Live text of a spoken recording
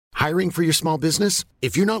Hiring for your small business?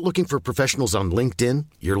 If you're not looking for professionals on LinkedIn,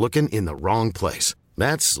 you're looking in the wrong place.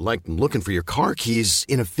 That's like looking for your car keys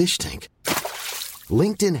in a fish tank.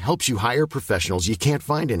 LinkedIn helps you hire professionals you can't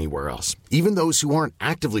find anywhere else, even those who aren't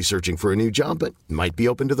actively searching for a new job but might be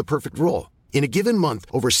open to the perfect role. In a given month,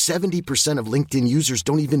 over 70% of LinkedIn users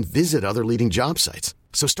don't even visit other leading job sites.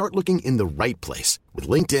 So start looking in the right place. With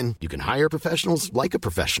LinkedIn, you can hire professionals like a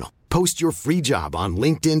professional. Post your free job on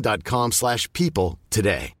linkedin.com/people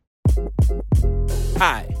today.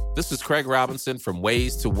 Hi, this is Craig Robinson from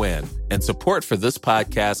Ways to Win, and support for this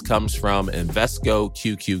podcast comes from Invesco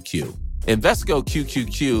QQQ. Invesco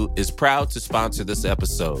QQQ is proud to sponsor this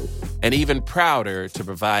episode, and even prouder to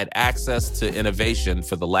provide access to innovation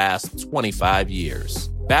for the last 25 years.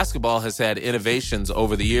 Basketball has had innovations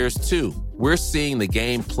over the years, too. We're seeing the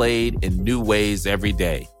game played in new ways every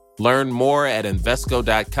day. Learn more at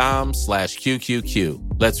Invesco.com/QQQ.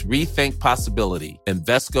 Let's rethink possibility.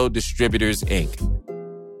 Invesco Distributors, Inc.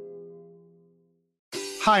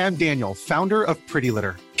 Hi, I'm Daniel, founder of Pretty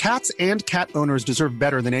Litter. Cats and cat owners deserve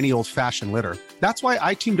better than any old-fashioned litter. That's why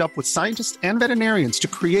I teamed up with scientists and veterinarians to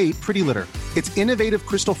create Pretty Litter. Its innovative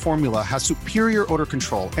crystal formula has superior odor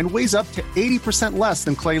control and weighs up to 80% less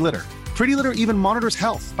than clay litter. Pretty Litter even monitors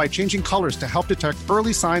health by changing colors to help detect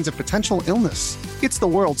early signs of potential illness. It's the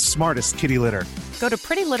world's smartest kitty litter. Go to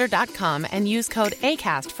prettylitter.com and use code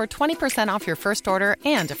ACAST for 20% off your first order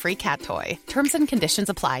and a free cat toy. Terms and conditions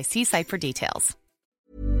apply. See site for details.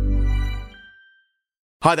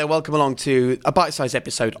 Hi there, welcome along to a bite-sized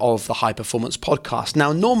episode of the High Performance Podcast.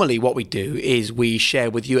 Now, normally what we do is we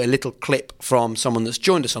share with you a little clip from someone that's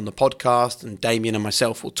joined us on the podcast, and Damien and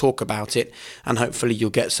myself will talk about it, and hopefully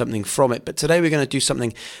you'll get something from it. But today we're going to do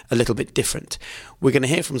something a little bit different. We're going to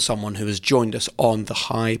hear from someone who has joined us on the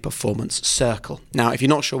High Performance Circle. Now, if you're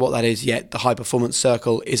not sure what that is yet, the High Performance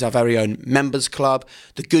Circle is our very own members club.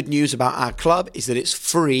 The good news about our club is that it's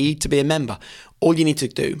free to be a member. All you need to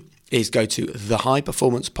do is go to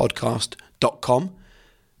thehighperformancepodcast.com,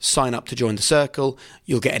 sign up to join the circle,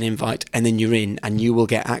 you'll get an invite, and then you're in, and you will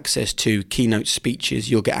get access to keynote speeches,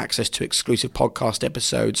 you'll get access to exclusive podcast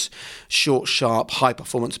episodes, short, sharp,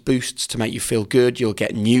 high-performance boosts to make you feel good, you'll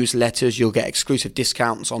get newsletters, you'll get exclusive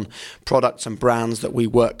discounts on products and brands that we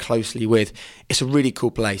work closely with. It's a really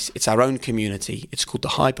cool place. It's our own community. It's called the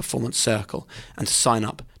High Performance Circle, and to sign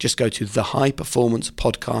up, just go to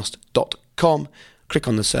thehighperformancepodcast.com, click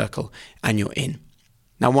on the circle, and you're in.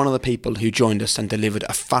 Now, one of the people who joined us and delivered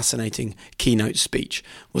a fascinating keynote speech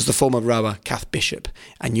was the former rower Cath Bishop,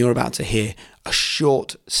 and you're about to hear a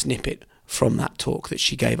short snippet from that talk that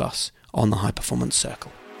she gave us on the High Performance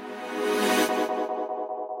Circle.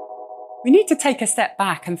 We need to take a step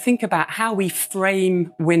back and think about how we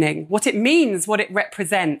frame winning, what it means, what it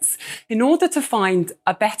represents, in order to find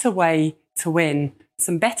a better way to win,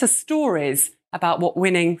 some better stories about what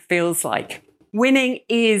winning feels like. Winning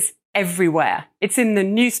is everywhere. It's in the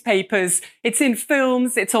newspapers, it's in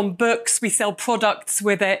films, it's on books, we sell products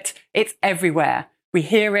with it. It's everywhere. We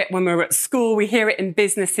hear it when we're at school, we hear it in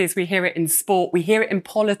businesses, we hear it in sport, we hear it in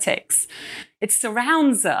politics. It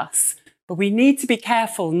surrounds us, but we need to be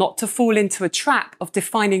careful not to fall into a trap of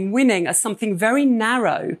defining winning as something very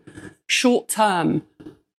narrow, short-term,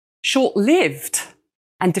 short-lived,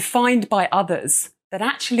 and defined by others, that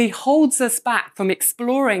actually holds us back from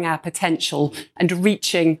exploring our potential and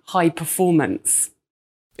reaching high performance.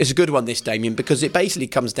 It's a good one, this, Damien, because it basically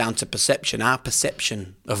comes down to perception, our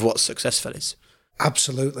perception of what successful is.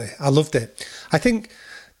 Absolutely. I loved it. I think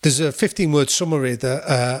there's a 15-word summary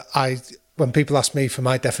that when people ask me for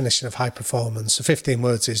my definition of high performance, the 15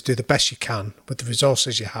 words is do the best you can with the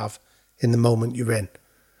resources you have in the moment you're in.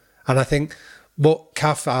 And I think what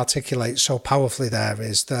Cath articulates so powerfully there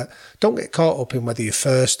is that don't get caught up in whether you're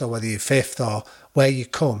first or whether you're fifth or where you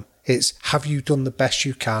come. It's have you done the best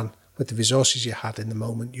you can with the resources you had in the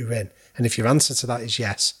moment you're in? And if your answer to that is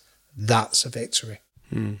yes, that's a victory.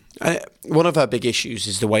 One of her big issues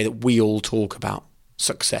is the way that we all talk about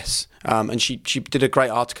success. And she did a great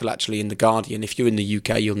article actually in The Guardian. If you're in the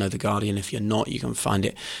UK, you'll know The Guardian. If you're not, you can find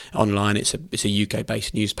it online. It's a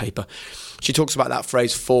UK-based newspaper. She talks about that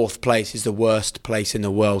phrase, fourth place is the worst place in the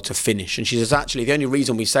world to finish. And she says, actually, the only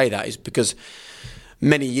reason we say that is because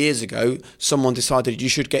many years ago, someone decided you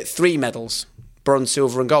should get 3 medals, bronze,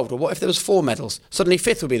 silver and gold. Well, what if there was 4 medals? Suddenly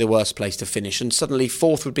fifth would be the worst place to finish, and suddenly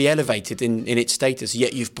fourth would be elevated in its status,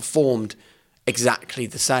 yet you've performed exactly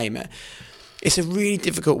the same. It's a really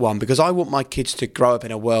difficult one because I want my kids to grow up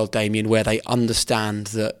in a world, Damien, where they understand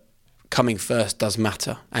that coming first does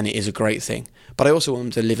matter and it is a great thing. But I also want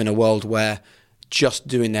them to live in a world where just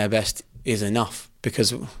doing their best is enough,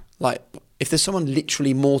 because like if there's someone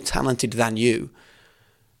literally more talented than you,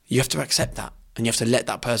 you have to accept that. And you have to let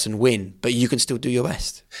that person win, but you can still do your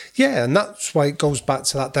best. Yeah, and that's why it goes back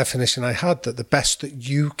to that definition I had, that the best that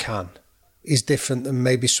you can is different than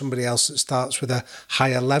maybe somebody else that starts with a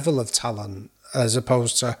higher level of talent as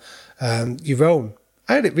opposed to your own.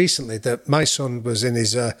 I heard it recently that my son was in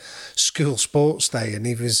his school sports day and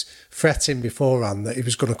he was fretting beforehand that he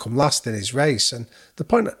was going to come last in his race. And the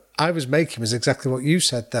point I was making was exactly what you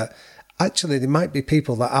said, that actually there might be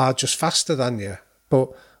people that are just faster than you,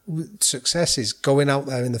 but success is going out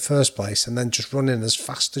there in the first place and then just running as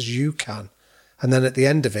fast as you can. And then at the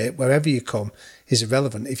end of it, wherever you come is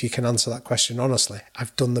irrelevant if you can answer that question honestly.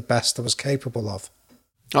 I've done the best I was capable of.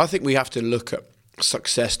 I think we have to look at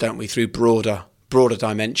success, don't we, through broader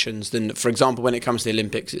dimensions than, for example, when it comes to the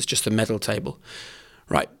Olympics, it's just a medal table,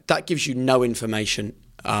 right? That gives you no information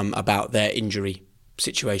about their injury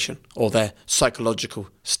situation or their psychological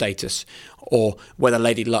status or whether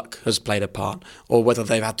Lady Luck has played a part or whether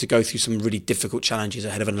they've had to go through some really difficult challenges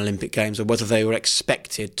ahead of an Olympic Games or whether they were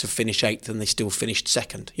expected to finish 8th and they still finished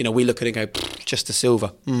 2nd. You know, we look at it and go, just a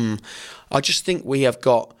silver. I just think we have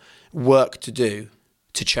got work to do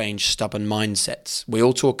to change stubborn mindsets. We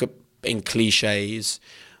all talk in cliches.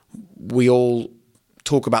 We all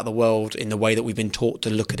talk about the world in the way that we've been taught to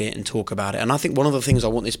look at it and talk about it. And I think one of the things I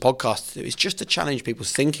want this podcast to do is just to challenge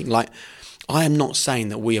people's thinking. Like, I am not saying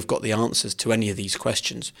that we have got the answers to any of these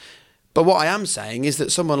questions. But what I am saying is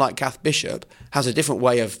that someone like Cath Bishop has a different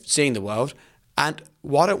way of seeing the world. And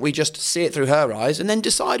why don't we just see it through her eyes and then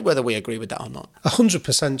decide whether we agree with that or not?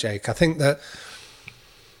 100%, Jake. I think that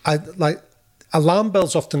alarm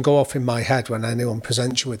bells often go off in my head when anyone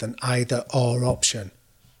presents you with an either or option.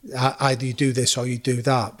 Either you do this or you do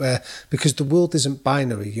that, because the world isn't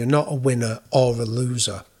binary. You're not a winner or a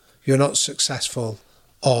loser. You're not successful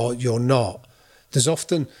or you're not. There's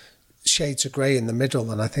often shades of grey in the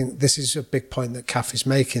middle, and I think this is a big point that Cath is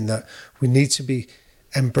making, that we need to be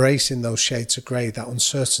embracing those shades of grey, that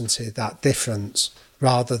uncertainty, that difference,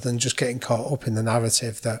 rather than just getting caught up in the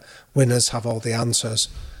narrative that winners have all the answers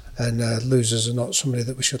and losers are not somebody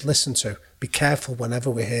that we should listen to. Be careful whenever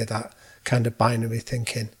we hear that kind of binary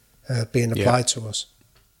thinking being applied to us.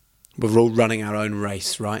 We're all running our own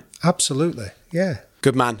race, right? Absolutely, yeah.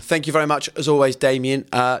 Good man. Thank you very much, as always, Damien.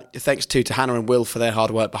 Thanks to Hannah and Will for their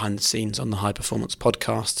hard work behind the scenes on the High Performance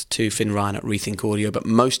podcast, to Finn Ryan at Rethink Audio, but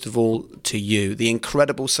most of all to you. The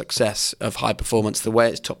incredible success of High Performance, the way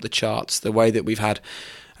it's topped the charts, the way that we've had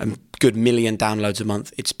a good 1 million downloads a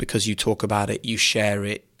month, it's because you talk about it, you share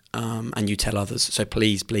it, and you tell others. So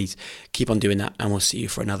please keep on doing that, and we'll see you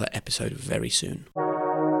for another episode very soon.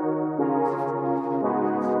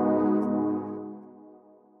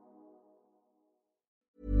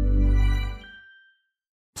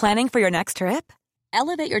 Planning for your next trip?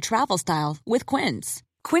 Elevate your travel style with Quince.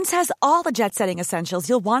 Quince has all the jet-setting essentials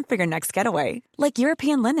you'll want for your next getaway, like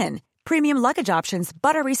European linen, premium luggage options,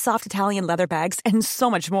 buttery soft Italian leather bags, and so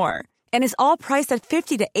much more. And is all priced at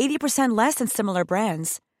 50 to 80% less than similar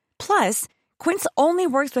brands. Plus, Quince only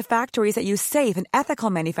works with factories that use safe and ethical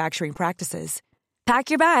manufacturing practices.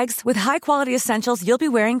 Pack your bags with high-quality essentials you'll be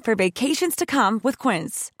wearing for vacations to come with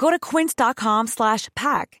Quince. Go to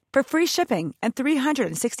quince.com/pack for free shipping and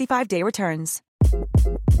 365-day returns.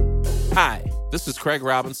 Hi, this is Craig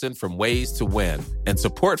Robinson from Ways to Win, and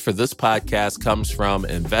support for this podcast comes from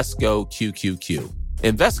Invesco QQQ.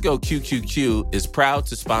 Invesco QQQ is proud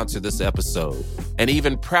to sponsor this episode, and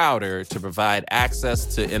even prouder to provide access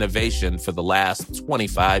to innovation for the last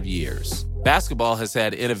 25 years. Basketball has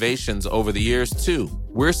had innovations over the years, too.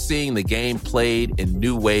 We're seeing the game played in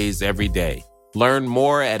new ways every day. Learn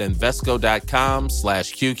more at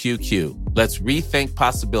Invesco.com/QQQ. Let's rethink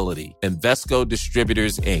possibility. Invesco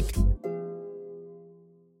Distributors, Inc.